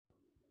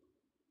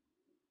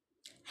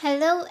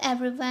Hello,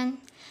 everyone.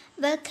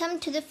 Welcome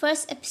to the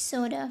first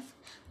episode of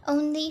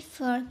Only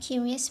for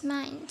Curious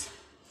Minds,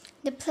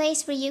 the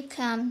place where you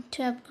come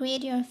to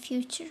upgrade your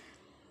future.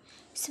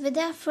 So,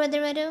 without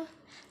further ado,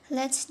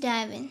 let's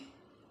dive in.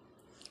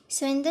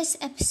 So, in this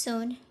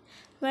episode,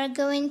 we're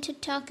going to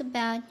talk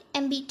about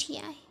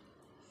MBTI.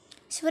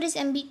 So, what is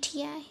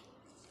MBTI?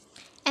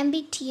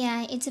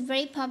 MBTI is a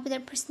very popular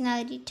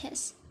personality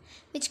test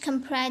which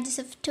comprises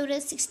of total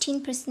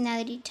 16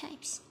 personality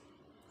types.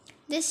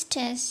 This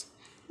test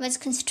was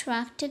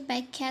constructed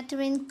by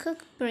Catherine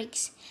Cook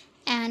Briggs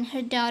and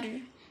her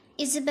daughter,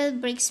 Isabel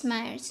Briggs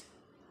Myers,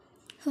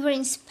 who were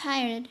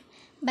inspired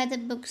by the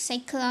book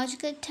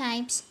Psychological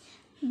Types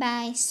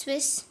by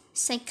Swiss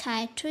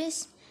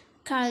psychiatrist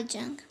Carl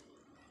Jung.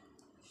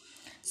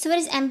 So, what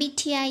is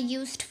MBTI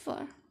used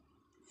for?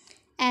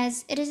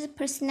 As it is a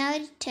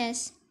personality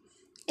test,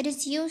 it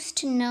is used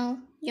to know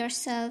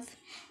yourself,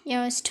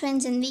 your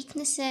strengths and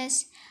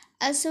weaknesses.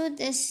 Also,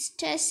 this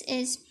test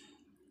is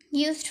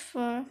used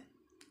for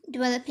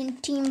developing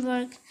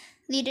teamwork,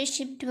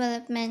 leadership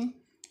development.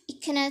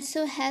 It can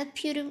also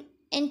help you to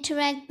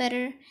interact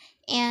better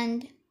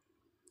and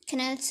can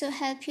also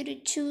help you to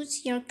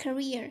choose your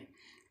career.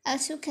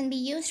 Also can be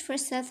used for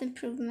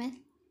self-improvement.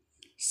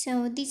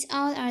 So these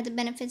all are the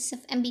benefits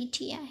of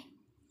MBTI.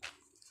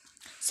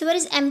 So what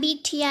is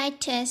MBTI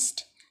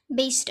test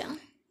based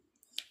on?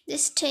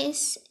 This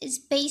test is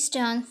based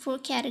on 4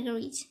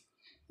 categories.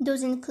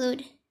 Those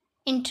include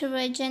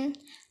introversion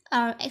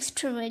or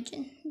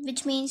extroversion,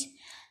 which means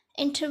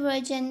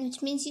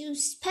you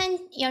spend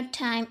your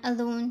time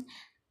alone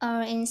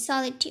or in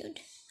solitude,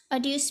 or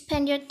do you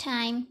spend your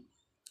time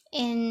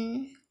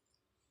in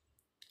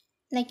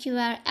like you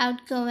are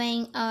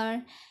outgoing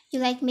or you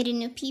like meeting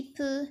new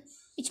people,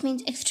 which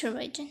means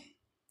extroversion.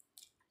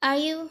 Are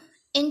you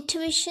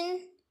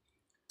intuition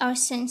or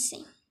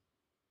sensing?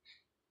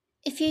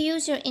 If you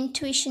use your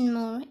intuition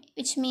more,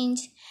 which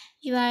means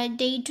you are a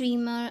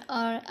daydreamer,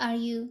 or are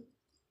you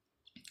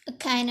a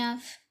kind of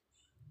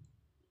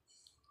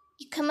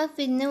you come up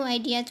with new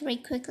ideas very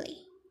quickly?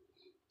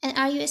 And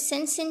are you a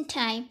sensing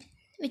type,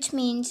 which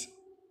means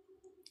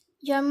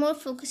you are more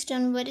focused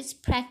on what is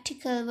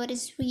practical, what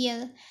is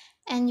real,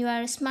 and you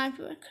are a smart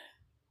worker.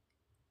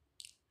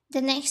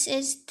 The next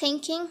is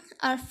thinking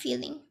or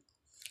feeling.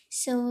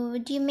 So,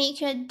 do you make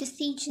your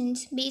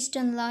decisions based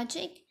on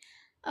logic,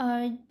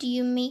 or do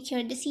you make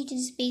your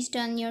decisions based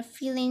on your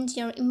feelings,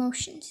 your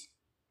emotions?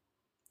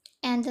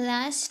 And the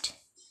last,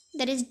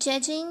 that is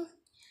judging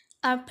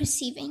or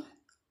perceiving.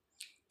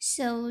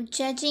 So,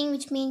 judging,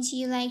 which means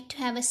you like to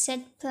have a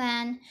set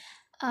plan,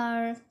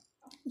 or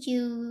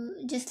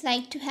you just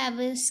like to have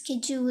a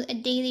schedule, a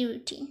daily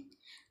routine.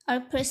 Or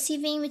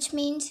perceiving, which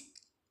means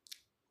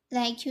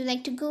like you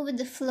like to go with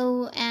the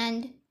flow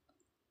and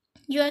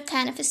you are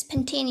kind of a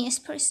spontaneous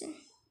person.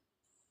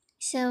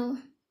 So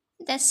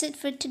that's it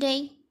for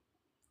today,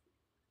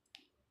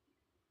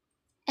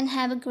 and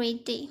have a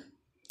great day.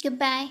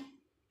 Goodbye.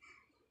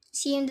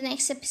 See you in the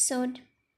next episode.